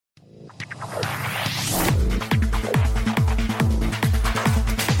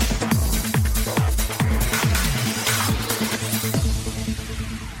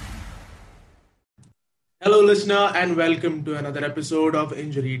listener, and welcome to another episode of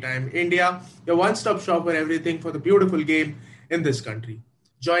Injury Time India, your one stop shop for everything for the beautiful game in this country.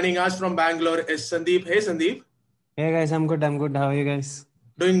 Joining us from Bangalore is Sandeep. Hey, Sandeep. Hey guys, I'm good. How are you guys?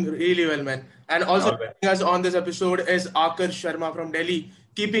 Doing really well, man. And also All right. joining us on this episode is Akarsh Sharma from Delhi,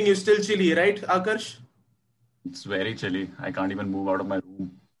 keeping you still chilly, right, Akarsh? It's very chilly. I can't even move out of my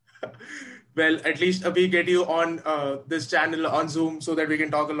room. Well, at least we get you on this channel on Zoom so that we can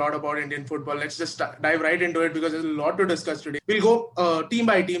talk a lot about Indian football. Let's just dive right into it because there's a lot to discuss today. We'll go team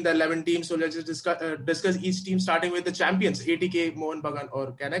by team, the 11 teams. So let's just discuss each team, starting with the champions, ATK Mohun Bagan.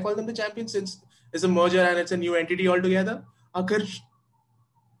 Or can I call them the champions since it's a merger and it's a new entity altogether? Akarsh?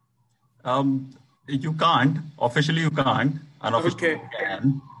 You can't. Officially, you can't. Unofficially, Okay. you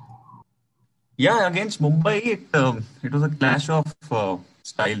can. Yeah, against Mumbai, it was a clash of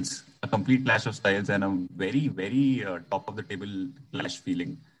styles, a complete clash of styles, and a very, very top of the table clash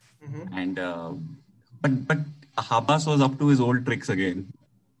feeling. And but Habas was up to his old tricks again.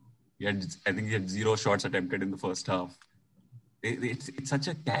 I think he had 0 shots attempted in the first half. It's such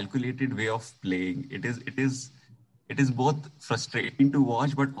a calculated way of playing. It is both frustrating to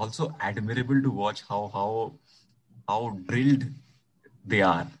watch, but also admirable to watch how drilled they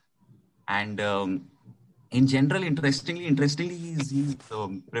are. And in general, interestingly, he's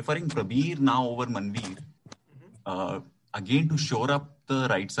preferring Prabir now over Manveer again to shore up the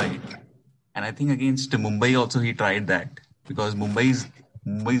right side. And I think against Mumbai also he tried that because Mumbai's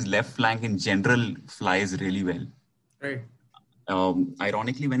left flank in general flies really well. Right.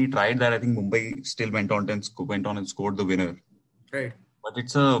 Ironically, when he tried that, I think Mumbai still went on and scored the winner. Right. But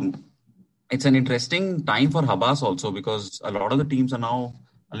it's an interesting time for Habas also because a lot of the teams are now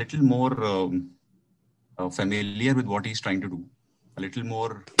a little more familiar with what he's trying to do. A little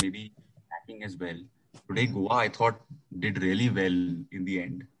more maybe attacking as well. Today, Goa, I thought, did really well in the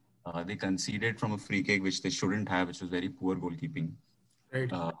end. They conceded from a free kick, which they shouldn't have, which was very poor goalkeeping.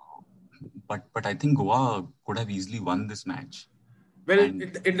 Right. But I think Goa could have easily won this match. Well,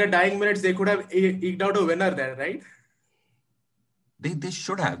 in the dying minutes, they could have eked out a winner there, right? They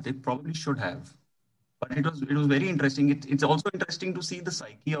should have. They probably should have. But it was very interesting. It's also interesting to see the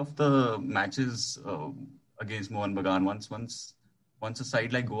psyche of the matches against Mohun Bagan. Once a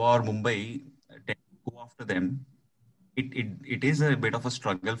side like Goa or Mumbai tend to go after them, it is a bit of a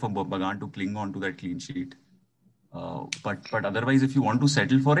struggle for Bagan to cling on to that clean sheet. But otherwise, if you want to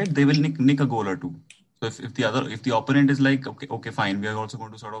settle for it, they will nick a goal or two. So if the opponent is like okay fine, we are also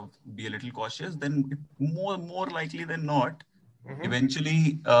going to sort of be a little cautious, then more likely than not.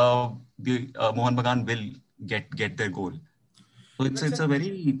 Eventually, the Mohun Bagan will get their goal. So it's a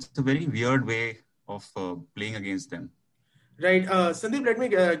very weird way of playing against them. Right. Sandeep, let me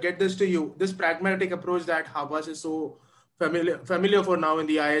get this to you. This pragmatic approach that Habas is so familiar for now in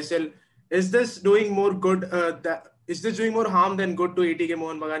the ISL, is this doing more good? Is this doing more harm than good to ATK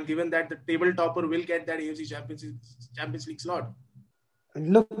Mohun Bagan, given that the table topper will get that AFC Champions League slot?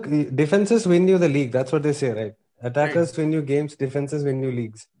 Look, defenses win you the league. That's what they say, right? Attackers win you games, defenses win you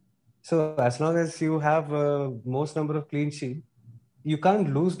leagues. So as long as you have most number of clean sheet, you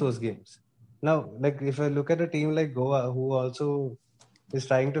can't lose those games. Now, like if I look at a team like Goa, who also is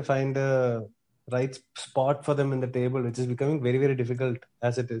trying to find the right spot for them in the table, which is becoming very, very difficult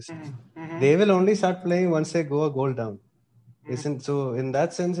as it is. They will only start playing once they go a goal down. So in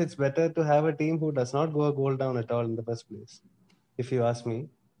that sense, it's better to have a team who does not go a goal down at all in the first place, if you ask me.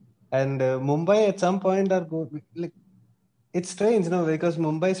 And Mumbai at some point it's strange, because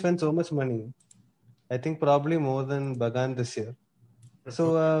Mumbai spent so much money. I think probably more than Bagan this year.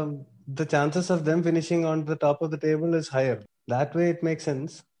 So the chances of them finishing on the top of the table is higher. That way it makes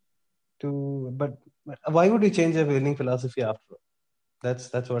sense. But why would you change your winning philosophy after?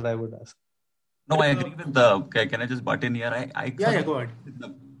 That's what I would ask. No, I agree with can I just butt in here? I go ahead.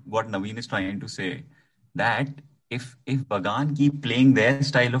 What Naveen is trying to say, that if Bagan keep playing their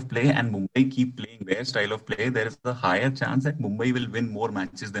style of play and Mumbai keep playing their style of play, there is a higher chance that Mumbai will win more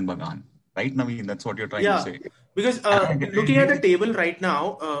matches than Bagan. Right, Naveen? That's what you're trying to say. Because looking at the table right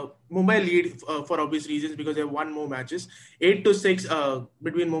now, Mumbai lead for obvious reasons because they have won more matches, 8-6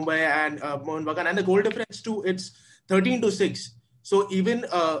 between Mumbai and Mohun Bagan, and the goal difference too, it's 13-6. So even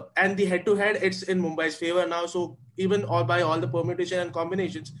and the head-to-head, it's in Mumbai's favor now. So even by all the permutation and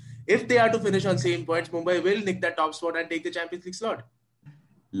combinations, if they are to finish on same points, Mumbai will nick that top spot and take the Champions League slot.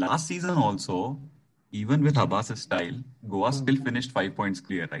 Last season also, even with Abbas' style, Goa still finished 5 points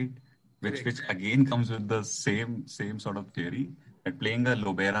clear, right? Which again comes with the same sort of theory that playing a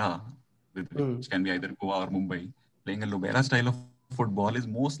Lobera, which can be either Goa or Mumbai, playing a Lobera style of football is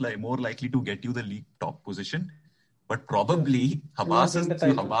more likely to get you the league top position. But probably Not in the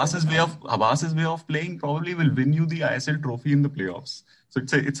title. Habas's way of playing probably will win you the ISL trophy in the playoffs. So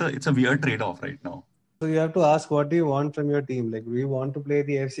it's a weird trade-off right now. So you have to ask, what do you want from your team? Like, do you want to play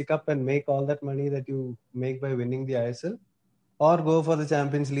the AFC Cup and make all that money that you make by winning the ISL? Or go for the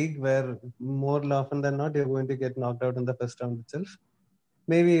Champions League, where more often than not, you're going to get knocked out in the first round itself.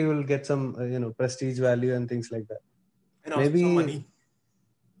 Maybe you will get some, prestige value and things like that. And also some money.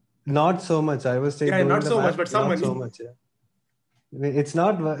 Not so much. I was saying, not so much, but some money. So much, yeah. It's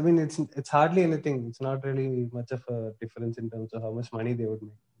not. I mean, it's hardly anything. It's not really much of a difference in terms of how much money they would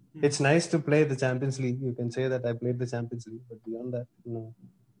make. It's nice to play the Champions League. You can say that I played the Champions League, but beyond that, no.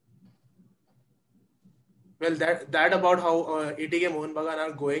 Well, that about how ATK Mohun Bagan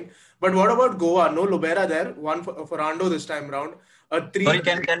are going. But what about Goa? No Lubera there. One for Ando this time round.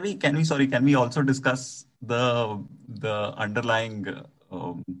 Sorry, can we also discuss the underlying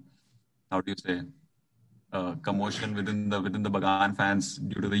how do you say commotion within the Bagan fans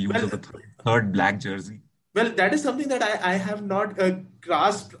due to the use of the third black jersey? Well, that is something that I have not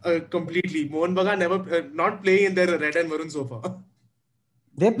grasped completely. Mohun Bagan never not playing in their red and maroon so far.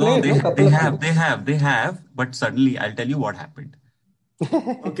 They played. They have. But suddenly, I'll tell you what happened.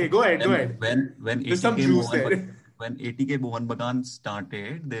 Okay, go ahead. When ATK Mohun Bagan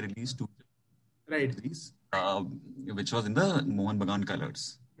started, they released two jerseys, which was in the Mohun Bagan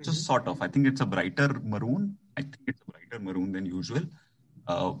colors. Just sort of. I think it's a brighter maroon. Than usual.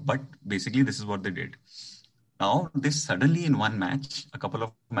 But basically, this is what they did. Now, they suddenly in one match, a couple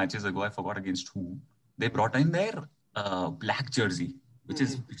of matches ago, I forgot against who, they brought in their black jersey, which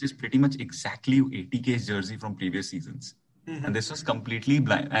is pretty much exactly ATK's jersey from previous seasons. And this was completely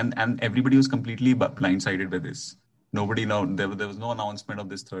blind, and everybody was completely blindsided by this. Nobody know there was no announcement of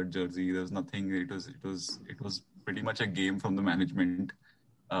this third jersey. There was nothing. It was pretty much a game from the management,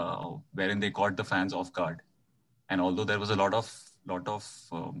 wherein they caught the fans off guard. And although there was a lot of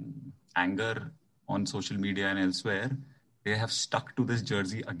anger on social media and elsewhere, they have stuck to this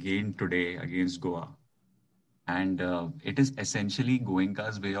jersey again today against Goa. And it is essentially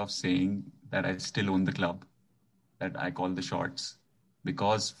Goenka's way of saying that I still own the club, that I call the shots.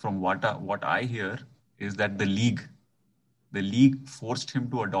 Because from what I hear is that the league forced him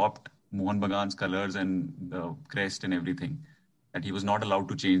to adopt Mohun Bagan's colors and the crest and everything, that he was not allowed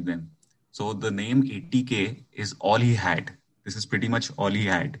to change them. So the name ATK is all he had. This is pretty much all he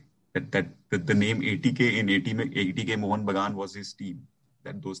had. That the name ATK in ATK Mohun Bagan was his team.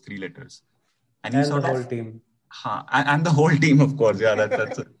 That those three letters. And the whole team. And the whole team, of course. Yeah,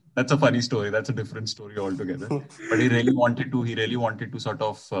 that's a funny story. That's a different story altogether. But he really wanted to sort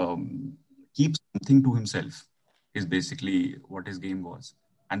of keep something to himself. Is basically what his game was.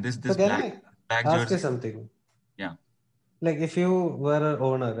 And this black jersey. Ask you something. Yeah. Like, if you were an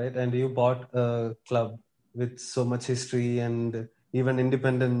owner, right, and you bought a club with so much history and even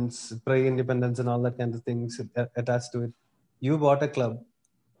independence, pre-independence and all that kind of things attached to it, you bought a club.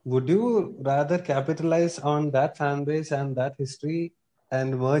 Would you rather capitalize on that fan base and that history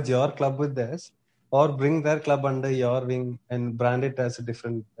and merge your club with theirs, or bring their club under your wing and brand it as a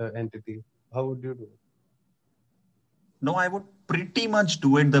different entity? How would you do it? No, I would pretty much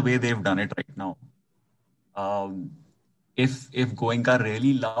do it the way they've done it right now. If Goenka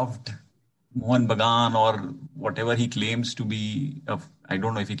really loved Mohun Bagan or whatever he claims to be, I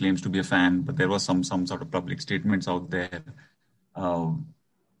don't know if he claims to be a fan, but there was some sort of public statements out there.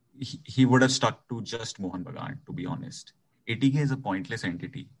 He would have stuck to just Mohun Bagan, to be honest. ATK is a pointless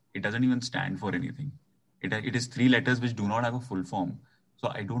entity. It doesn't even stand for anything. It is three letters which do not have a full form. So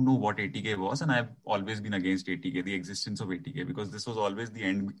I don't know what ATK was, and I've always been against ATK, the existence of ATK, because this was always the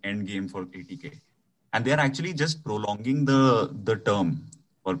end game for ATK. And they are actually just prolonging the term.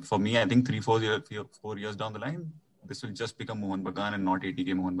 For me, I think 4 years down the line, this will just become Mohun Bagan and not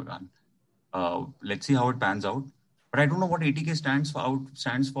ATK Mohun Bagan. Let's see how it pans out. But I don't know what ATK stands for.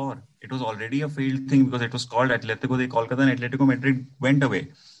 It was already a failed thing because it was called Atletico de Kolkata and Atletico Madrid went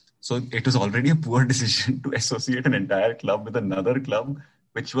away. So it was already a poor decision to associate an entire club with another club,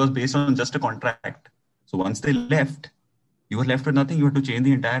 which was based on just a contract. So once they left, you were left with nothing. You had to change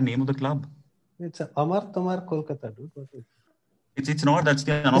the entire name of the club. It's Amar Tamar Kolkata, dude. What is it? It's not. That's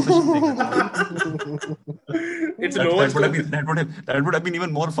the unofficial thing. That would have been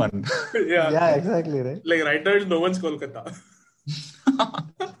even more fun. Yeah, exactly, right? Like right now, it's no one's Kolkata.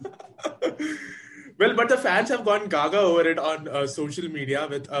 Well, but the fans have gone gaga over it on social media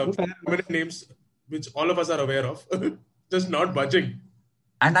with prominent names, which all of us are aware of, just not budging.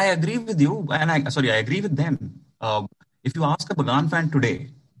 And I agree with you. And I agree with them. If you ask a Bagan fan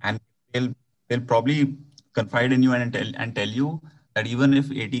today, and they'll probably confide in you and tell you that even if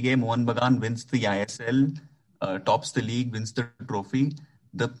ATK Mohun Bagan wins the ISL, tops the league, wins the trophy,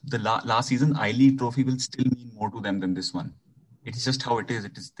 last season I-League trophy will still mean more to them than this one. It's just how it is.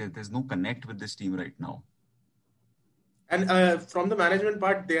 There's no connect with this team right now. And from the management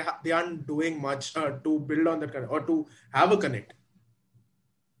part, they aren't doing much to build on that connect or to have a connect.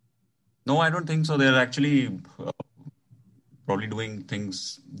 No, I don't think so. They're actually probably doing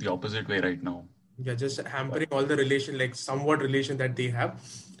things the opposite way right now. Yeah, just hampering all the relation, like somewhat relation that they have.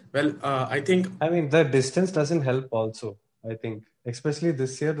 Well, I think... I mean, the distance doesn't help also, I think. Especially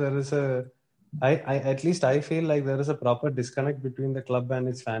this year, there is at least I feel like there is a proper disconnect between the club and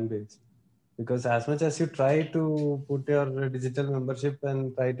its fan base. Because as much as you try to put your digital membership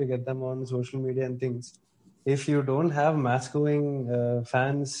and try to get them on social media and things, if you don't have mass-going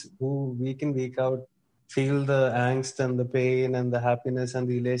fans who week in, week out feel the angst and the pain and the happiness and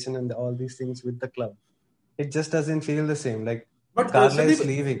the elation and all these things with the club, it just doesn't feel the same. Like But Carlyle's Sandeep,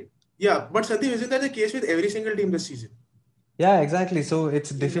 leaving. Yeah, but Sandeep, isn't that the case with every single team this season? Yeah, exactly. So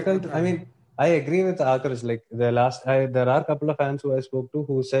it's difficult. I mean, I agree with Akash. Like there are a couple of fans who I spoke to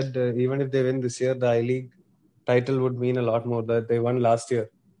who said even if they win this year, the I-League title would mean a lot more that they won last year.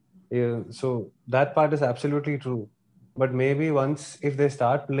 Yeah, so that part is absolutely true. But maybe once if they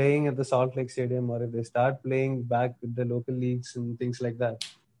start playing at the Salt Lake Stadium or if they start playing back with the local leagues and things like that,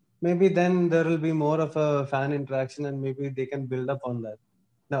 maybe then there will be more of a fan interaction and maybe they can build up on that.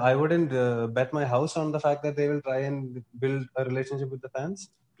 Now, I wouldn't bet my house on the fact that they will try and build a relationship with the fans.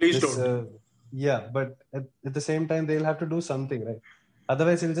 Please don't. Yeah, but at the same time, they'll have to do something, right?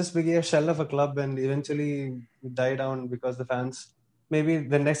 Otherwise, it'll just be a shell of a club and eventually die down because the fans, maybe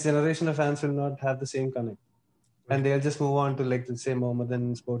the next generation of fans will not have the same connect. And they'll just move on to, like, let's say,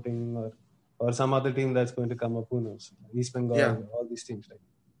 Mohammedan Sporting or some other team that's going to come up. Who knows? East Bengal, all these teams, right?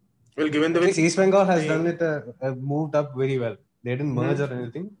 Well, given at least East Bengal has done it, moved up very well. They didn't merge or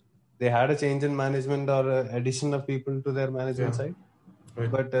anything. They had a change in management or addition of people to their management side. Right.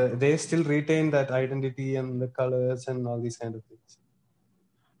 But they still retain that identity and the colors and all these kind of things.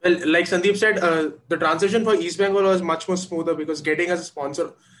 Well, like Sandeep said, the transition for East Bengal was much more smoother because getting as a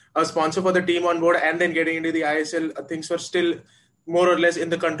sponsor for the team on board and then getting into the ISL, things were still more or less in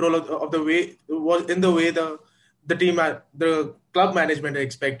the control of the way the team, the club management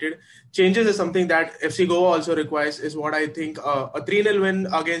expected. Changes is something that FC Goa also requires, is what I think. A 3-0 win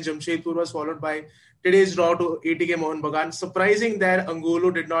against Jamshedpur was followed by today's draw to ATK Mohun Bagan. Surprising that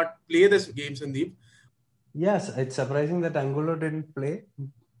Angulo did not play this game, Sandeep. Yes, it's surprising that Angulo didn't play.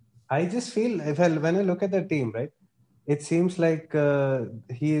 I just feel, when I look at the team, right, it seems like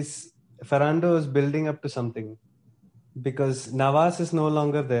Ferrando is building up to something because Nawaz is no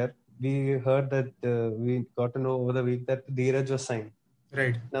longer there. We heard that we got to know over the week that Dheeraj was signed.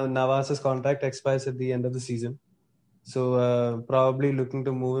 Right. Now Nawaz's contract expires at the end of the season. So probably looking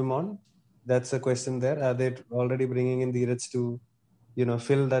to move him on. That's a question there. Are they already bringing in Dheeraj to,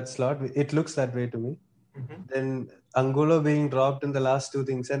 fill that slot? It looks that way to me. Mm-hmm. Then Angulo being dropped in the last two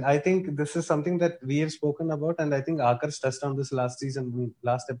things. And I think this is something that we have spoken about. And I think Akash touched on this last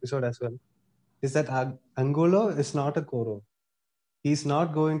episode as well. Is that Angulo is not a Koro. He's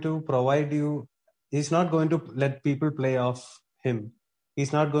not going to provide you. He's not going to let people play off him.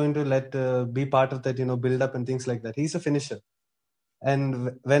 He's not going to let be part of that, build up and things like that. He's a finisher.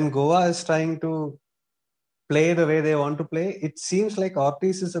 And when Goa is trying to play the way they want to play, it seems like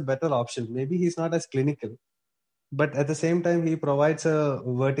Ortiz is a better option. Maybe he's not as clinical, but at the same time, he provides a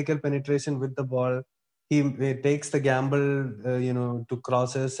vertical penetration with the ball. He takes the gamble, to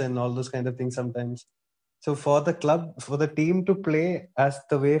crosses and all those kind of things sometimes. So for the club, for the team to play as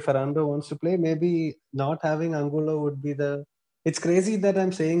the way Ferrando wants to play, maybe not having Angulo would be it's crazy that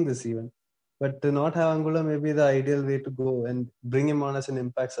I'm saying this even, but to not have Angulo may be the ideal way to go and bring him on as an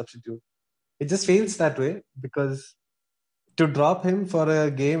impact substitute. It just feels that way because to drop him for a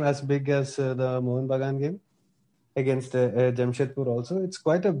game as big as the Mohun Bagan game against Jamshedpur also, it's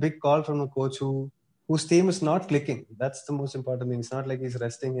quite a big call from a coach whose team is not clicking. That's the most important thing. It's not like he's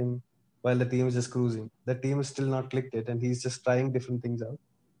resting him while the team is just cruising. The team is still not clicked yet and he's just trying different things out.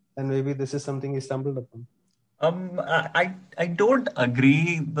 And maybe this is something he stumbled upon. I don't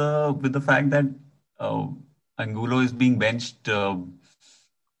agree with the fact that Angulo is being benched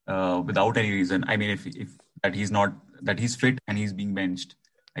without any reason. I mean, if that he's fit and he's being benched,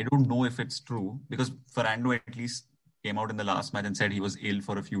 I don't know if it's true because Ferrando at least came out in the last match and said he was ill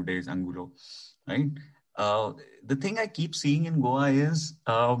for a few days. Angulo, right? The thing I keep seeing in Goa is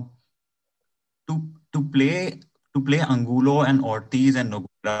to play Angulo and Ortiz and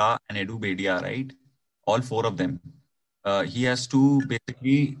Noguera and Edu Bedia, right? All four of them. He has to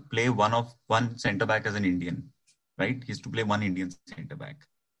basically play one centre back as an Indian, right? He has to play one Indian centre back.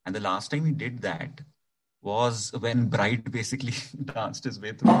 And the last time he did that, was when Bright basically danced his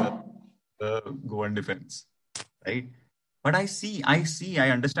way through the Goan defense, right? But I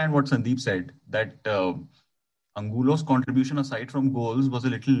understand what Sandeep said, that Angulo's contribution aside from goals was a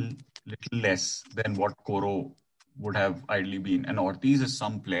little less than what Koro would have ideally been. And Ortiz is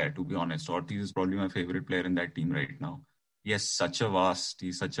some player, to be honest. Ortiz is probably my favorite player in that team right now. He's such a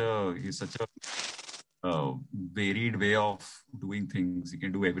varied way of doing things. He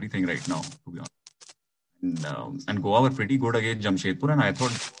can do everything right now, to be honest. And Goa were pretty good against Jamshedpur, and I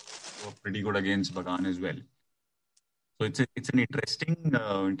thought they were pretty good against Bagan as well. So it's an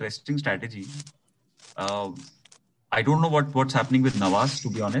interesting strategy. I don't know what's happening with Nawaz, to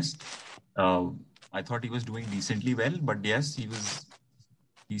be honest. I thought he was doing decently well, but yes,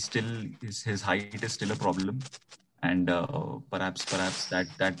 his height is still a problem, and perhaps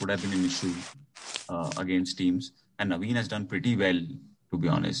that would have been an issue against teams. And Naveen has done pretty well, to be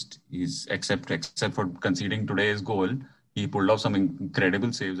honest. He's except for conceding today's goal, he pulled off some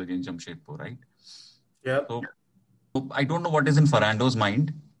incredible saves against Jamshedpur, right? Yeah. So I don't know what is in Ferrando's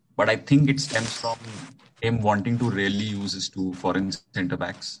mind, but I think it stems from him wanting to really use his two foreign centre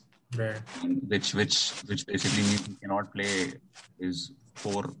backs, Right. which basically means he cannot play his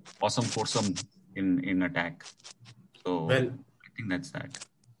foursome in attack. So Well, I think that's that.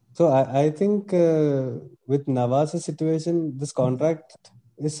 So I think with Nawaz's situation, this contract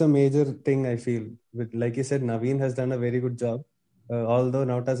is a major thing, I feel. With, like you said, Naveen has done a very good job, although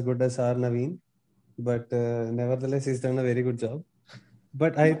not as good as our Naveen, but nevertheless, he's done a very good job.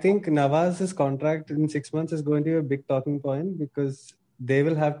 But I think Nawaz's contract in 6 months is going to be a big talking point, because they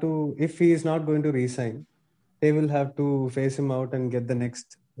will have to, if he is not going to resign, they will have to phase him out and get the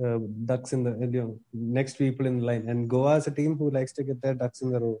next ducks in the next people in line. And Goa is a team who likes to get their ducks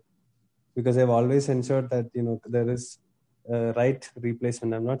in the row, because they've always ensured that there is a right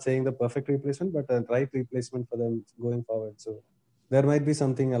replacement. I'm not saying the perfect replacement, but a right replacement for them going forward. So there might be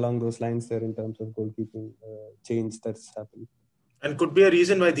something along those lines there in terms of goalkeeping change that's happened. And could be a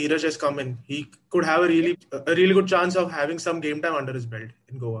reason why Dheeraj has come in. He could have a really good chance of having some game time under his belt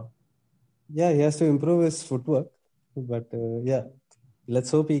in Goa. Yeah, he has to improve his footwork, but yeah,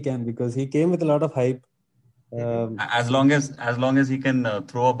 let's hope he can, because he came with a lot of hype. As long as he can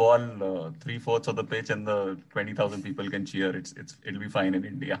throw a ball 3/4 of the pitch and the 20,000 people can cheer, it'll be fine in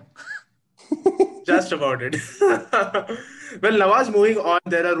India. Just about it. Well, Nawaz moving on.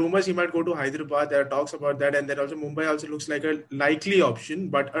 There are rumors he might go to Hyderabad. There are talks about that, and then also Mumbai also looks like a likely option,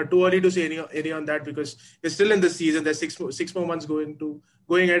 but too early to say any on that, because he's still in the season. There's six more months going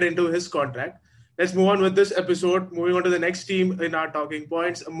ahead into his contract. Let's move on with this episode. Moving on to the next team in our talking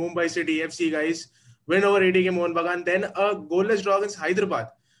points, Mumbai City FC, guys. Win over ATK Mohun Bagan, then a goalless draw against Hyderabad.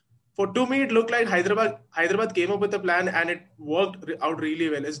 To me, it looked like Hyderabad came up with a plan and it worked out really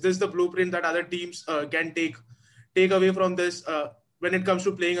well. Is this the blueprint that other teams can take away from this when it comes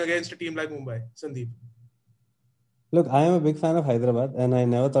to playing against a team like Mumbai? Sandeep. Look, I am a big fan of Hyderabad, and I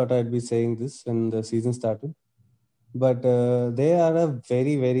never thought I'd be saying this when the season started. But they are a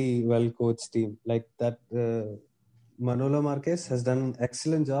very, very well coached team. Like that, Manolo Marquez has done an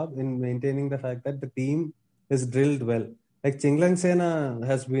excellent job in maintaining the fact that the team is drilled well. Like Chinglang Sena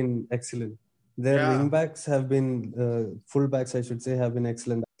has been excellent. Their wingbacks have been, fullbacks, I should say, have been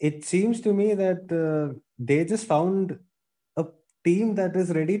excellent. It seems to me that they just found a team that is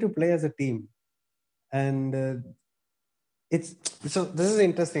ready to play as a team. And this is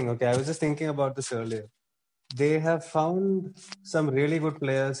interesting. Okay, I was just thinking about this earlier. They have found some really good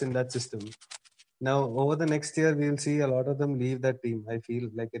players in that system. Now, over the next year, we'll see a lot of them leave that team. I feel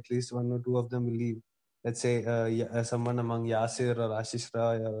like at least one or two of them will leave. Let's say someone among Yasir or Ashish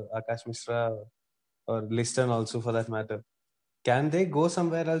Rai or Akash Mishra or Liston also, for that matter. Can they go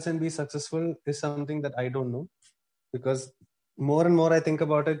somewhere else and be successful is something that I don't know. Because more and more I think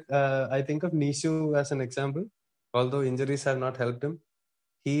about it, I think of Nishu as an example. Although injuries have not helped him,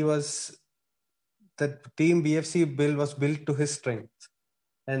 the team BFC bill was built to his strength.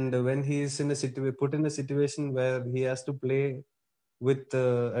 And when he is put in a situation where he has to play with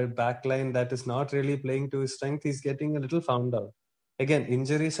a backline that is not really playing to his strength, he's getting a little found out. Again,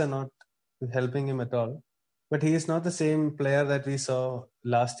 injuries are not helping him at all, but he is not the same player that we saw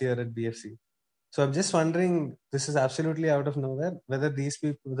last year at BFC. So I'm just wondering, this is absolutely out of nowhere, whether these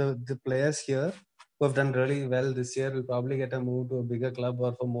people, the players here who have done really well this year, will probably get a move to a bigger club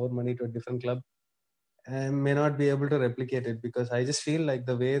or for more money to a different club, and may not be able to replicate it, because I just feel like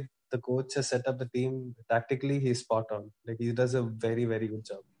the way the coach has set up the team tactically, he's spot on. Like, he does a very, very good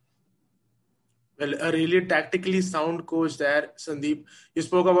job. Well, a really tactically sound coach there, Sandeep. You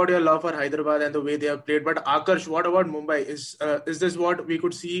spoke about your love for Hyderabad and the way they have played, but Akarsh, what about Mumbai? Is this what we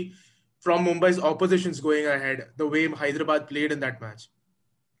could see from Mumbai's oppositions going ahead, the way Hyderabad played in that match?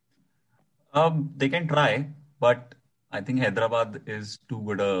 They can try, but I think Hyderabad is too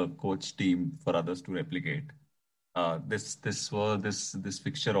good a coach team for others to replicate. This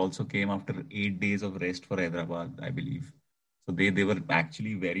fixture also came after 8 days of rest for Hyderabad, I believe. So they were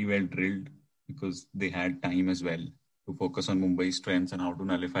actually very well drilled because they had time as well to focus on Mumbai's strengths and how to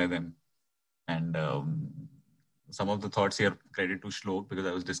nullify them. And some of the thoughts here, credit to Shlok, because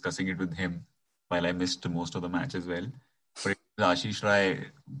I was discussing it with him while I missed most of the match as well. But Ashish Rai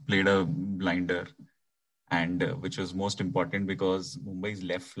played a blinder, and which was most important because Mumbai's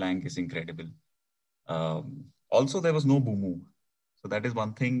left flank is incredible. Also, there was no Bumu. So that is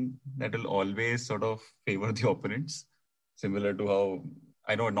one thing that will always sort of favor the opponents. Similar to how,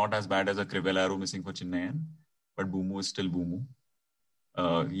 I know not as bad as a Crivellaro missing for Chennaiyin, but Bumu is still Bumu.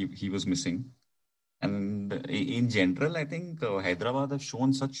 He was missing. And in general, I think Hyderabad have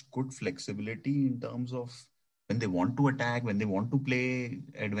shown such good flexibility in terms of when they want to attack, when they want to play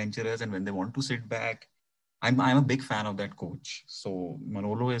adventurous, and when they want to sit back. I'm a big fan of that coach. So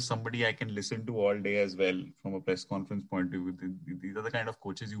Manolo is somebody I can listen to all day as well from a press conference point of view. These are the kind of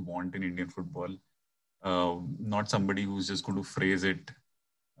coaches you want in Indian football. Not somebody who's just going to phrase it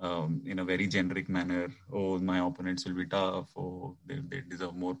in a very generic manner. Oh, my opponents will be tough. Oh, they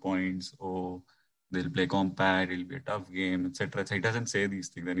deserve more points. Oh, they'll play compact. It'll be a tough game, etc. He doesn't say these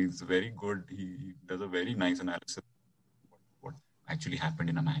things, and he's very good. He does a very nice analysis of what actually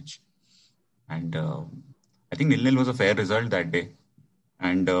happened in a match. And I think 0-0 was a fair result that day.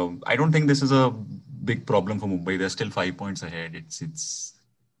 And I don't think this is a big problem for Mumbai. They're still 5 points ahead.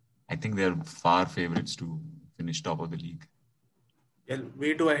 I think they're far favourites to finish top of the league. Yeah,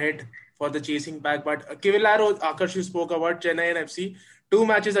 way too ahead for the chasing back. But Crivellaro, Akash, you spoke about Chennaiyin FC. 2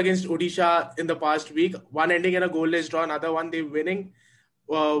 matches against Odisha in the past week. One ending in a goalless draw. Another one they winning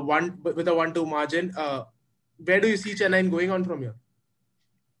one with a 1-2 margin. Where do you see Chennaiyin going on from here?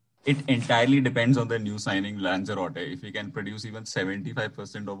 It entirely depends on the new signing Lanzarote. If he can produce even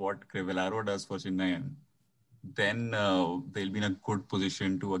 75% of what Crivellaro does for Chennaiyin, then they'll be in a good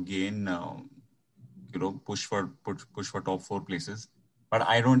position to again, push for top 4 places. But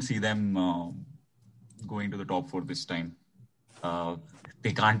I don't see them going to the top 4 this time.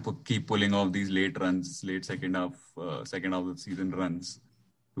 They can't keep pulling off these late second half of the season runs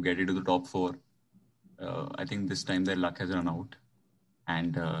to get into the top 4. I think this time their luck has run out.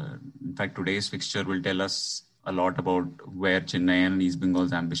 And in fact, today's fixture will tell us a lot about where Chennai and East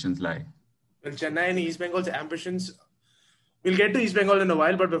Bengal's ambitions lie. Well, Chennai and East Bengal's ambitions. We'll get to East Bengal in a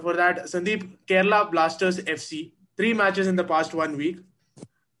while, but before that, Sandeep, Kerala Blasters FC, 3 matches in the past 1 week.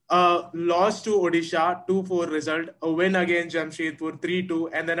 Loss to Odisha, 2-4 result. A win against Jamshedpur,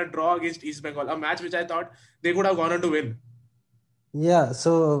 3-2, and then a draw against East Bengal. A match which I thought they could have gone on to win. Yeah,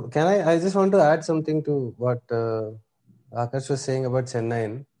 so I just want to add something to what Akash was saying about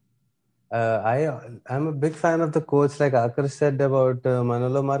Chennai. I'm a big fan of the coach, like Akash said about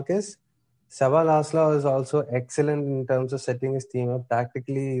Manolo Marquez. Sabal Asla is also excellent in terms of setting his team up.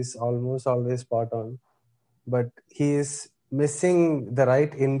 Tactically, he's almost always spot on. But he is missing the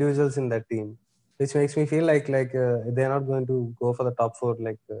right individuals in that team, which makes me feel like they're not going to go for the top 4.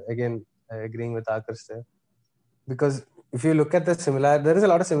 Again, agreeing with Akash there. Because if you look at there is a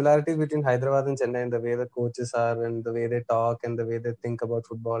lot of similarities between Hyderabad and Chennai in the way the coaches are and the way they talk and the way they think about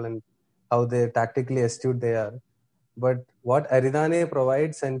football and how they tactically astute they are. But what Aridane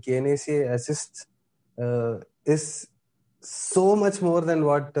provides and KNAC assists is so much more than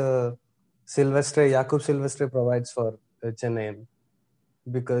what Jakub Silvestre provides for Chennai.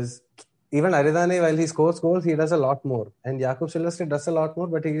 Because even Aridane, while he scores goals, he does a lot more. And Jakub Silvestre does a lot more,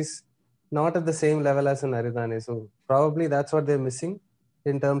 but he's not at the same level as an Aridane. So probably that's what they're missing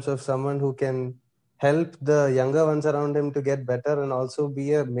in terms of someone who can help the younger ones around him to get better and also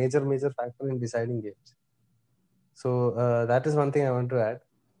be a major factor in deciding games. So that is one thing I want to add.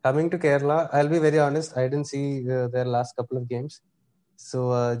 Coming to Kerala, I'll be very honest, I didn't see their last couple of games.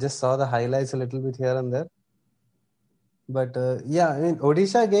 So just saw the highlights a little bit here and there. But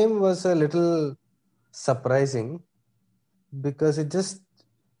Odisha game was a little surprising because it just,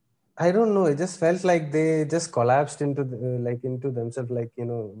 I don't know, it just felt like they just collapsed into themselves,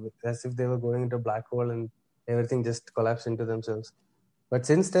 as if they were going into a black hole and everything just collapsed into themselves. But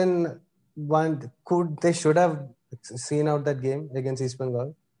since then, they should have seen out that game against East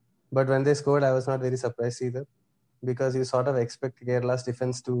Bengal. But when they scored, I was not very surprised either, because you sort of expect Kerala's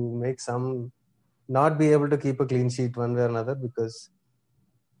defense to not be able to keep a clean sheet one way or another, because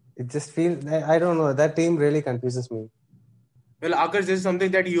it just feels, I don't know, that team really confuses me. Well, Akash, this is something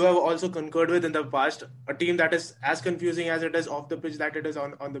that you have also concurred with in the past. A team that is as confusing as it is off the pitch, that it is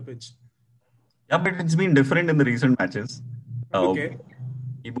on the pitch. Yeah, but it's been different in the recent matches. Okay.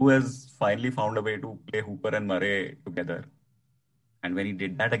 Ibu has finally found a way to play Hooper and Murray together. And when he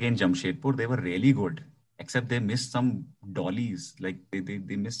did that against Jamshedpur, they were really good. Except they missed some dollies. Like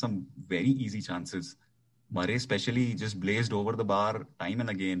they missed some very easy chances. Murray especially just blazed over the bar time and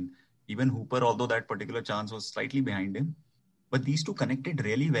again. Even Hooper, although that particular chance was slightly behind him. But these two connected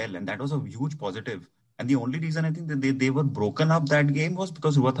really well, and that was a huge positive. And the only reason I think that they were broken up that game was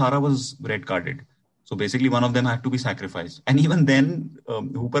because Ruathara was red carded. So basically, one of them had to be sacrificed. And even then,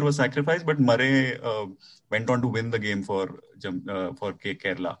 Hooper was sacrificed, but Murray went on to win the game for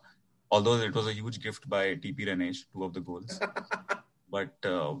Kerala. Although it was a huge gift by TP Ranesh, 2 of the goals. But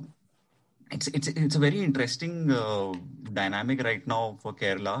it's a very interesting dynamic right now for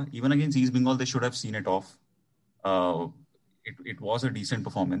Kerala. Even against East Bengal, they should have seen it off. It was a decent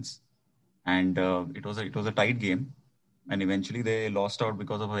performance, and it was a tight game. And eventually they lost out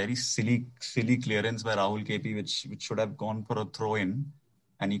because of a very silly clearance by Rahul KP, which should have gone for a throw in,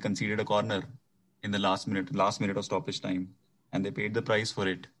 and he conceded a corner in the last minute of stoppage time, and they paid the price for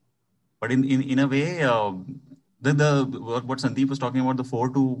it. But in a way, what Sandeep was talking about, the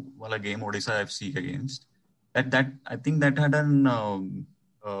 4-2 wala game Odisha FC against, that I think that had an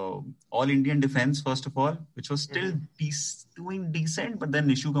all Indian defense first of all, which was still doing decent, but then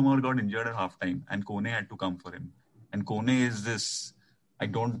Nishu Kamar got injured at halftime, and Kone had to come for him. And Kone is this. I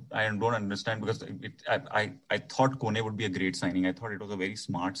don't understand, because I thought Kone would be a great signing. I thought it was a very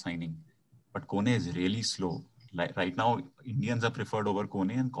smart signing, but Kone is really slow. Like right now, Indians are preferred over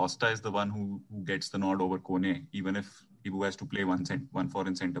Kone, and Costa is the one who gets the nod over Kone, even if Ibu has to play one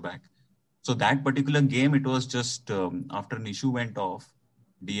foreign centre back. So that particular game, it was just after Nishu went off,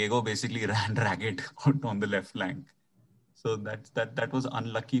 Diego basically ran ragged out on the left flank. So that was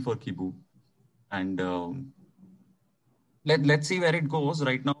unlucky for Kibu, and let's see where it goes.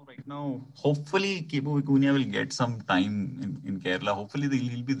 Right now, hopefully Kibu Ikunia will get some time in Kerala. Hopefully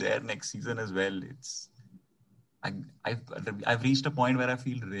he'll be there next season as well. I've reached a point where I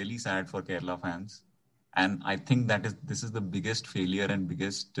feel really sad for Kerala fans, and I think this is the biggest failure and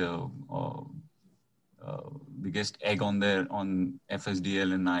biggest egg on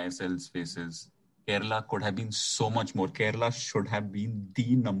FSDL and ISL's faces. Kerala could have been so much more. Kerala should have been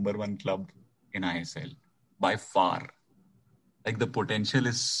the number 1 club in ISL by far. Like, the potential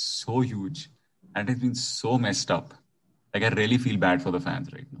is so huge, and it's been so messed up. Like, I really feel bad for the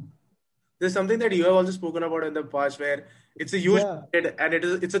fans right now. There's something that you have also spoken about in the past, where it's a huge market and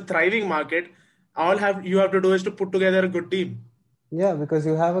it's a thriving market. You have to do is to put together a good team. Yeah, because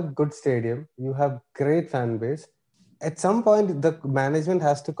you have a good stadium, you have great fan base. At some point, the management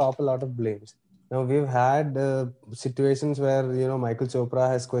has to cop a lot of blames. Now, we've had situations where Michael Chopra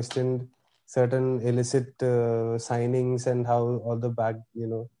has questioned certain illicit signings and how all the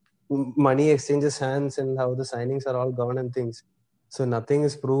money exchanges hands and how the signings are all gone and things. So nothing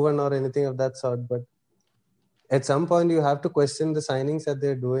is proven or anything of that sort. But at some point, you have to question the signings that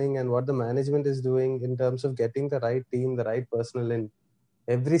they're doing and what the management is doing in terms of getting the right team, the right personnel in.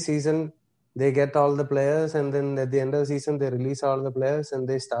 Every season, they get all the players, and then at the end of the season, they release all the players and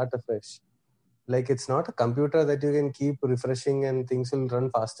they start afresh. Like, it's not a computer that you can keep refreshing and things will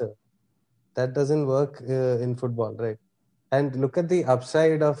run faster. That doesn't work in football, right? And look at the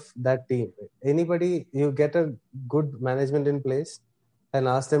upside of that team. Anybody, you get a good management in place and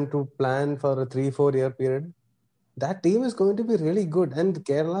ask them to plan for a 3-4 year period, that team is going to be really good. And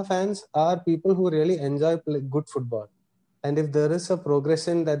Kerala fans are people who really enjoy good football. And if there is a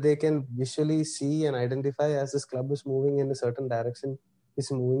progression that they can visually see and identify as this club is moving in a certain direction,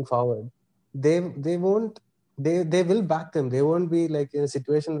 is moving forward, they will back them. They won't be like in a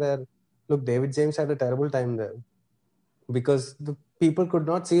situation where, look, David James had a terrible time there because the people could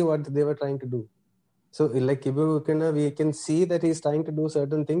not see what they were trying to do. So like Kibu Ukina, we can see that he's trying to do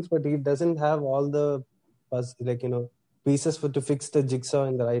certain things, but he doesn't have all the pieces to fix the jigsaw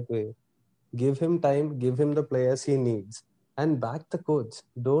in the right way. Give him time, give him the players he needs, and back the coach.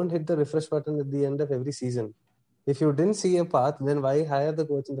 Don't hit the refresh button at the end of every season. If you didn't see a path, then why hire the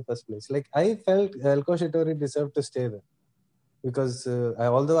coach in the first place? Like, I felt Elko Shitori deserved to stay there. Because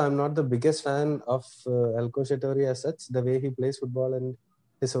although I'm not the biggest fan of Elko Shitori as such, the way he plays football and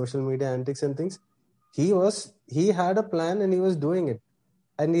his social media antics and things, he had a plan and he was doing it.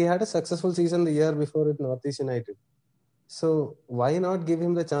 And he had a successful season the year before at Northeast United. So why not give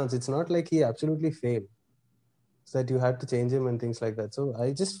him the chance? It's not like he absolutely failed, so that you had to change him and things like that. So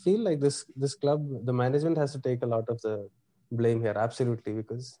I just feel like this club, the management has to take a lot of the blame here, absolutely,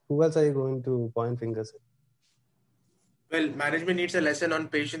 because who else are you going to point fingers at? Well, management needs a lesson on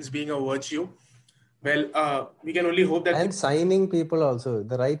patience being a virtue. Well, we can only hope that... And signing people also,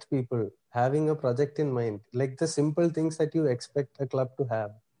 the right people, having a project in mind, like the simple things that you expect a club to have,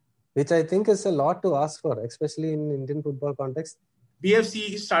 which I think is a lot to ask for, especially in Indian football context.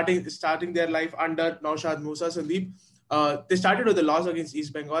 BFC is starting their life under Naushad Musa, Sandeep. They started with a loss against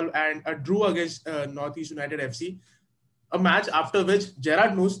East Bengal and a drew against Northeast United FC. A match after which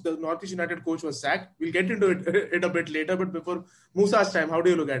Gerard Noose, the Northeast United coach, was sacked. We'll get into it a bit later, but before Musa's time, how do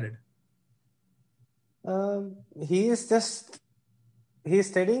you look at it? He's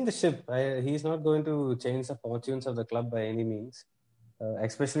steadying the ship. He's not going to change the fortunes of the club by any means.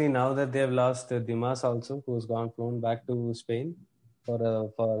 Especially now that they have lost Dimas also, who's flown back to Spain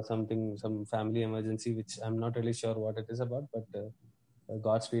for some family emergency, which I'm not really sure what it is about, but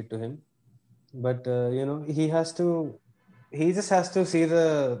Godspeed to him. But he just has to see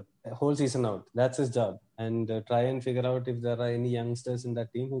the whole season out. That's his job, and try and figure out if there are any youngsters in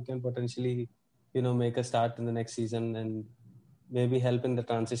that team who can potentially, make a start in the next season and maybe help in the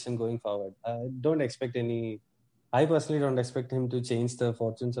transition going forward. I personally don't expect him to change the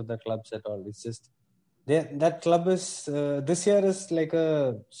fortunes of the clubs at all. It's just that club is this year is like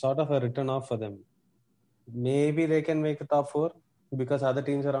a sort of a written off for them. Maybe they can make the top 4 because other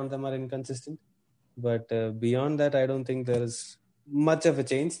teams around them are inconsistent. But beyond that, I don't think there is much of a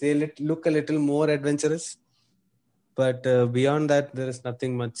change. They look a little more adventurous. But beyond that, there is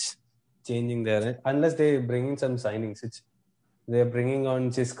nothing much changing there. Unless they bring in some signings. They're bringing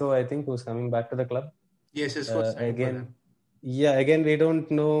on Cisco, I think, who's coming back to the club. Yes, Cisco again. Yeah, again, we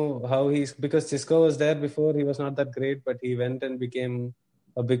don't know how because Cisco was there before. He was not that great, but he went and became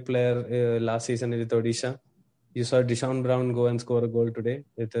a big player last season with Odisha. You saw Deshaun Brown go and score a goal today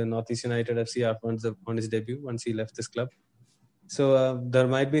with Northeast United FC on his debut once he left this club. So there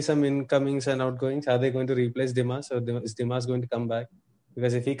might be some incomings and outgoings. Are they going to replace Dimas, or is Dimas going to come back?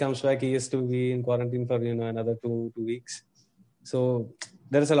 Because if he comes back, he has to be in quarantine for another two weeks. So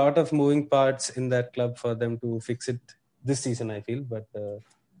there is a lot of moving parts in that club for them to fix it this season, I feel. But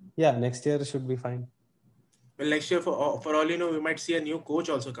next year should be fine. Well, next year, for all you know, we might see a new coach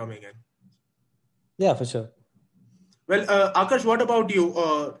also coming in. Yeah, for sure. Well, Akash, what about you?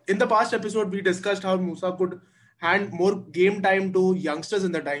 In the past episode, we discussed how Musa could hand more game time to youngsters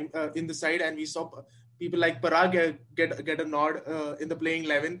in the side, and we saw people like Parag get a nod in the playing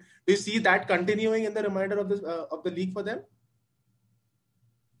 11. Do you see that continuing in the remainder of the league for them?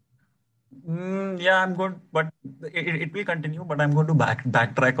 Yeah, I'm good, but it will continue. But I'm going to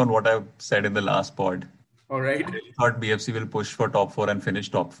backtrack on what I've said in the last pod. All right. I thought BFC will push for top 4 and finish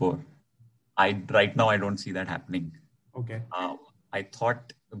top 4. Right now I don't see that happening. Okay. I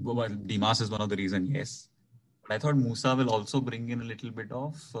thought Dimas is one of the reasons, yes. But I thought Musa will also bring in a little bit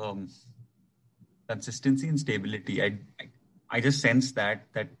of consistency and stability. I just sense that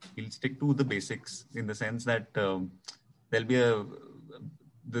he'll stick to the basics in the sense that there'll be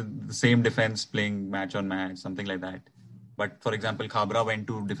the same defense playing match on match, something like that. But for example, Khabra went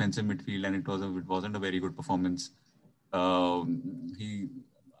to defensive midfield and it wasn't a very good performance. I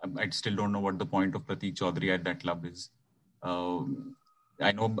still don't know what the point of Prateek Chaudhary at that club is.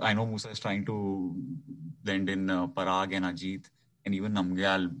 I know Musa is trying to blend in Parag and Ajit and even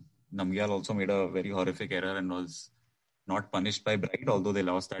Namgyal. Namgyal also made a very horrific error and was not punished by Bright, although they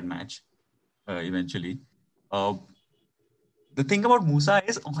lost that match eventually. The thing about Musa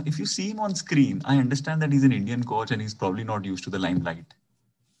is, if you see him on screen, I understand that he's an Indian coach and he's probably not used to the limelight.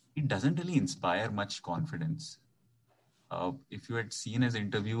 He doesn't really inspire much confidence. If you had seen his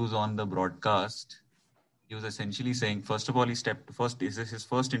interviews on the broadcast, he was essentially saying, first of all, his first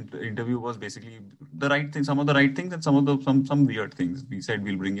interview was basically the right thing, some of the right things and some weird things. He said,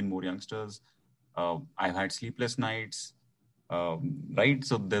 we'll bring in more youngsters. I've had sleepless nights. Right,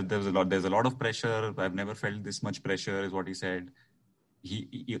 so there's a lot of pressure. I've never felt this much pressure, is what he said.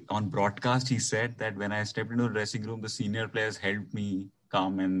 He on broadcast he said that when I stepped into the dressing room, the senior players helped me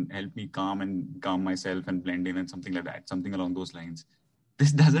calm myself and blend in and something like that, something along those lines.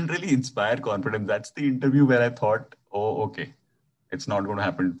 This doesn't really inspire confidence. That's the interview where I thought, oh, okay, it's not going to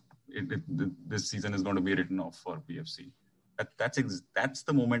happen. This season is going to be written off for PFC. That's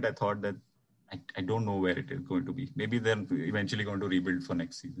the moment I thought that I don't know where it is going to be. Maybe they're eventually going to rebuild for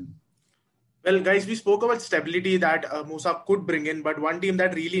next season. Well, guys, we spoke about stability that Musa could bring in, but one team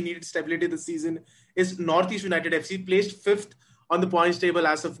that really needed stability this season is Northeast United FC, placed 5th on the points table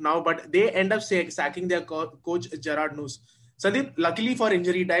as of now, but they end up sacking their coach Gerard Noose. Sandeep, luckily for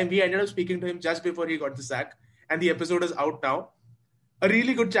injury time, we ended up speaking to him just before he got the sack, and the episode is out now. A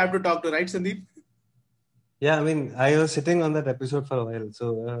really good chap to talk to, right, Sandeep? Yeah, I mean, I was sitting on that episode for a while,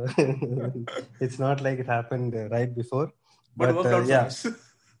 so it's not like it happened right before. But worked out for us.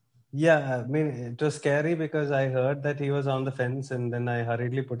 Yeah, I mean, it was scary because I heard that he was on the fence and then I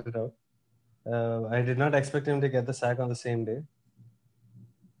hurriedly put it out. I did not expect him to get the sack on the same day.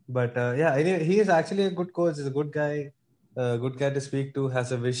 But yeah, anyway, he is actually a good coach. He's a good guy to speak to,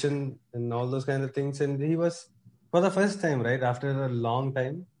 has a vision and all those kind of things. And he was, for the first time, right, after a long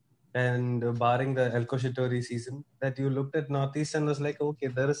time, and barring the El Koshitori season, that you looked at Northeast and was like, okay,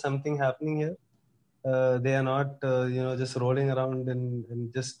 there is something happening here. They are not, just rolling around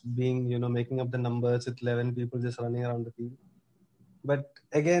and just being, making up the numbers with 11 people just running around the field. But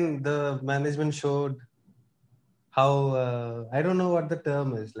again, the management showed how, I don't know what the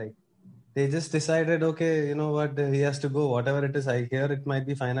term is. Like, they just decided, okay, you know what, he has to go, whatever it is. I hear it might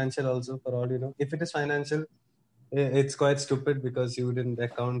be financial also, for all you know. If it is financial, it's quite stupid because you didn't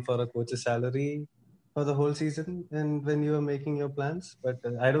account for a coach's salary for the whole season and when you are making your plans. But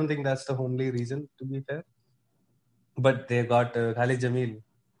I don't think that's the only reason, to be fair. But they got Khalid Jamil.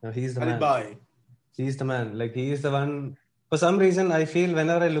 He's the Khalid man. Bhai. He's the man. Like, he is the one. For some reason, I feel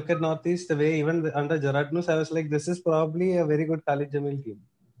whenever I look at Northeast, the way even under Gerardnus, I was like, this is probably a very good Khalid Jamil team.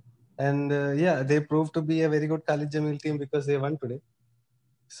 And yeah, they proved to be a very good Khalid Jamil team because they won today.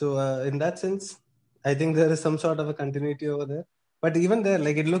 So in that sense, I think there is some sort of a continuity over there. But even there,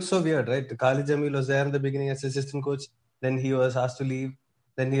 like, it looks so weird, right? Khalid Jamil was there in the beginning as assistant coach. Then he was asked to leave.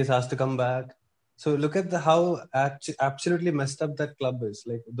 Then he was asked to come back. So look at how absolutely messed up that club is.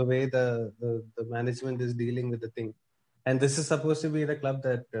 Like, the way the management is dealing with the thing. And this is supposed to be the club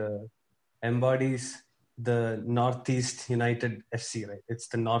that embodies the Northeast United FC, right? It's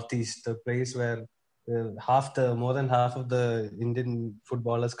the Northeast, the place where more than half of the Indian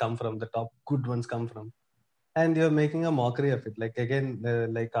footballers come from, the top good ones come from. And you're making a mockery of it. Like, again,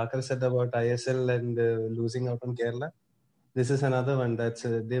 like Kakar said about ISL and losing out on Kerala, this is another one that's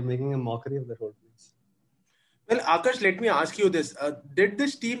they're making a mockery of the whole place. Well, Akash, let me ask you this. Did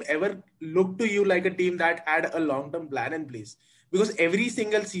this team ever look to you like a team that had a long-term plan in place? Because every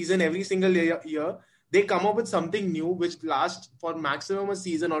single season, every single year, they come up with something new which lasts for maximum a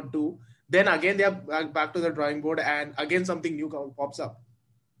season or two. Then again, they are back to the drawing board and again something new pops up.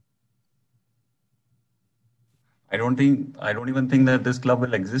 I don't even think that this club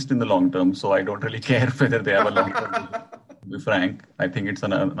will exist in the long term. So I don't really care whether they have a long term vision. To be frank, I think it's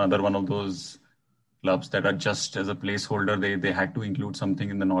another one of those clubs that are just as a placeholder. They had to include something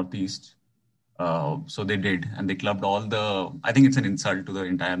in the Northeast. So they did, and they clubbed all the. I think it's an insult to the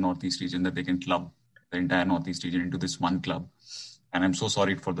entire Northeast region that they can club the entire Northeast region into this one club. And I'm so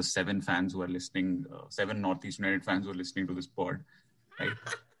sorry for the 7 fans who are listening, 7 Northeast United fans who are listening to this pod, right?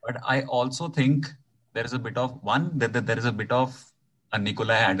 But I also think there is a bit of that there is a bit of a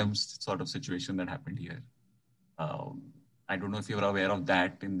Nikolai Adams sort of situation that happened here. I don't know if you're aware of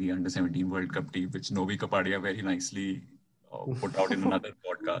that in the Under-17 World Cup team, which Novi Kapadia very nicely put out in another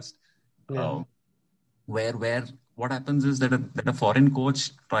podcast. Yeah. Where what happens is that a foreign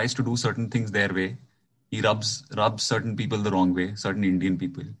coach tries to do certain things their way. He rubs certain people the wrong way, certain Indian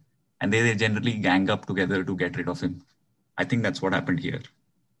people, and they generally gang up together to get rid of him. I think that's what happened here.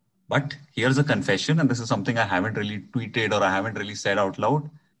 But here's a confession, and this is something I haven't really tweeted or I haven't really said out loud.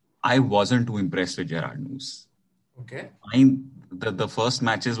 I wasn't too impressed with Gerardnus. Okay. The first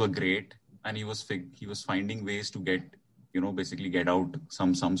matches were great, and he was finding ways to basically get out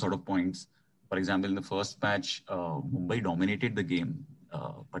some sort of points. For example, in the first match, Mumbai dominated the game,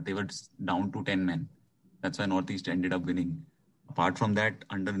 but they were down to 10 men. That's why Northeast ended up winning. Apart from that,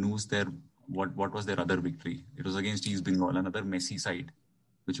 under Noose, what was their other victory? It was against East Bengal, another messy side,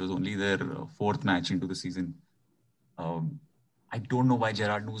 which was only their 4th match into the season. I don't know why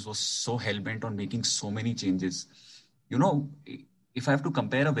Gerardnus was so hell-bent on making so many changes. If I have to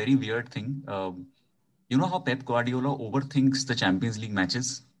compare a very weird thing, you know how Pep Guardiola overthinks the Champions League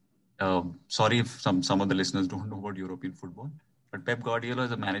matches? Sorry if some of the listeners don't know about European football, but Pep Guardiola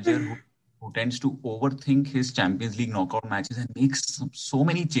is a manager who tends to overthink his Champions League knockout matches and makes so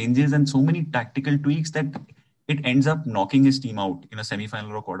many changes and so many tactical tweaks that it ends up knocking his team out in a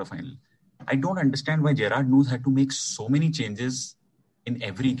semi-final or quarter-final. I don't understand why Gerardnus had to make so many changes in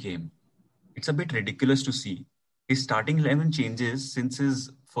every game. It's a bit ridiculous to see. His starting 11 changes since his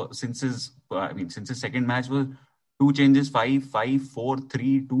second match was 2 changes, 5, 4,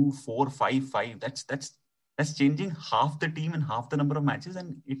 3, 2, 4, 5, 5. That's changing half the team in half the number of matches,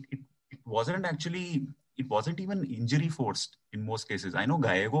 and it wasn't even injury forced in most cases. I know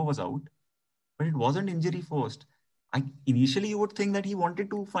Gallego was out, but it wasn't injury forced. Initially you would think that he wanted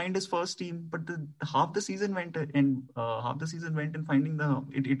to find his first team, but half the season went in finding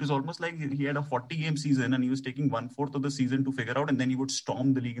it was almost like he had a 40-game season and he was taking 1/4 of the season to figure out, and then he would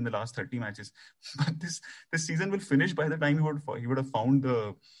storm the league in the last 30 matches. But this season will finish by the time he would have found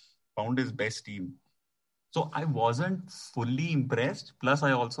found his best team. So I wasn't fully impressed. Plus,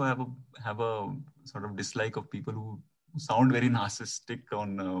 I also have a sort of dislike of people who sound very narcissistic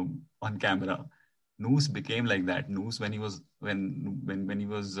on camera. Noose became like that. Noose, when he was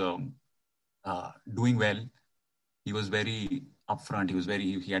doing well, he was very upfront.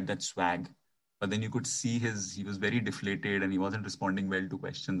 He had that swag. But then you could see he was very deflated, and he wasn't responding well to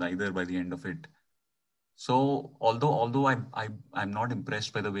questions either by the end of it. So although I'm not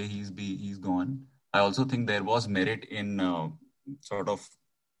impressed by the way he's gone, I also think there was merit in sort of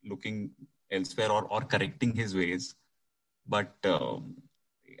looking elsewhere or correcting his ways. But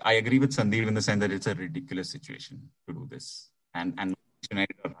I agree with Sandeep in the sense that it's a ridiculous situation to do this, and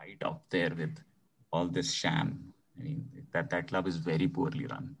United are right up there with all this sham. I mean, that club is very poorly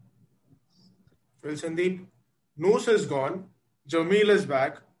run. Well, Sandeep, Noose is gone. Jamil is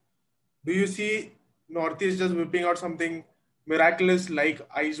back. Do you see Northeast just whipping out something miraculous like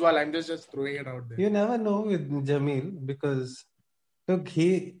Aizwal? I'm just throwing it out there. You never know with Jamil, because look,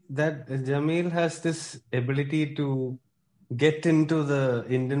 Jamil has this ability to get into the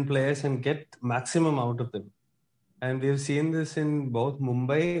Indian players and get maximum out of them. And we've seen this in both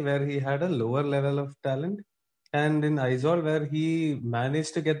Mumbai, where he had a lower level of talent, and in Aizawl, where he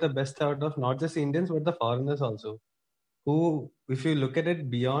managed to get the best out of not just Indians, but the foreigners also. Who, if you look at it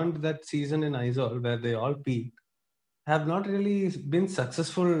beyond that season in Aizawl, where they all peaked, have not really been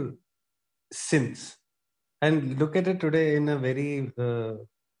successful since. And look at it today in a very,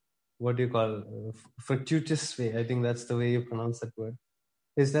 fortuitous way. I think that's the way you pronounce that word.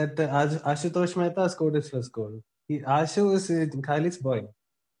 Is that Ashutosh Mehta scored his first goal. Ashu is Khalid's boy.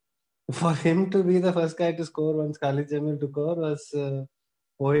 For him to be the first guy to score once Khalid Jamil took over was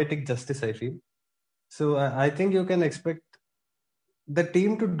poetic justice, I feel. So I think you can expect the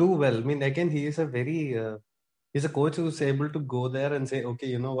team to do well. I mean, again, he's a coach who's able to go there and say, okay,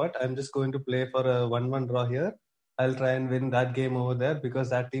 you know what, I'm just going to play for a 1-1 draw here. I'll try and win that game over there because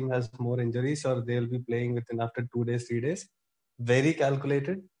that team has more injuries, or they'll be playing within after 2 days, 3 days. Very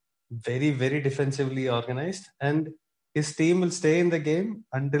calculated, very, very defensively organized. And his team will stay in the game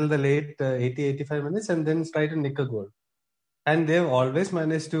until the late 80, 85 minutes and then try to nick a goal. And they've always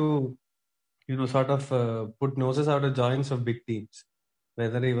managed to, put noses out of joints of big teams,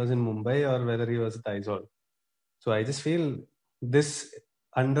 whether he was in Mumbai or whether he was at Aizawl. So I just feel this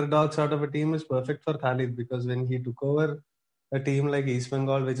underdog sort of a team is perfect for Khalid, because when he took over a team like East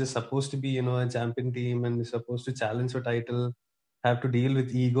Bengal, which is supposed to be, a champion team and is supposed to challenge for title, have to deal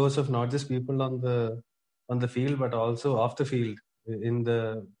with egos of not just people on the field, but also off the field in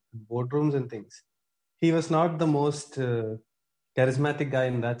the boardrooms and things. He was not the most charismatic guy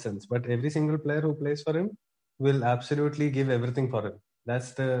in that sense, but every single player who plays for him will absolutely give everything for him.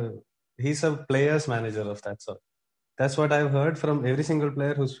 He's a player's manager of that sort. That's what I've heard from every single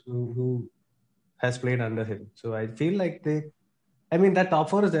player who has played under him. So I feel like that top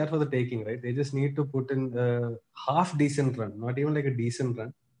four is there for the taking, right? They just need to put in a half decent run, not even like a decent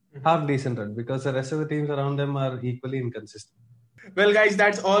run, half decent run, because the rest of the teams around them are equally inconsistent. Well, guys,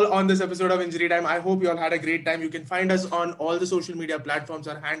 that's all on this episode of Injury Time. I hope you all had a great time. You can find us on all the social media platforms.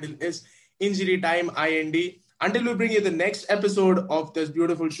 Our handle is Injury Time IND. Until we bring you the next episode of this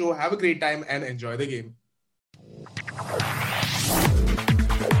beautiful show, have a great time and enjoy the game.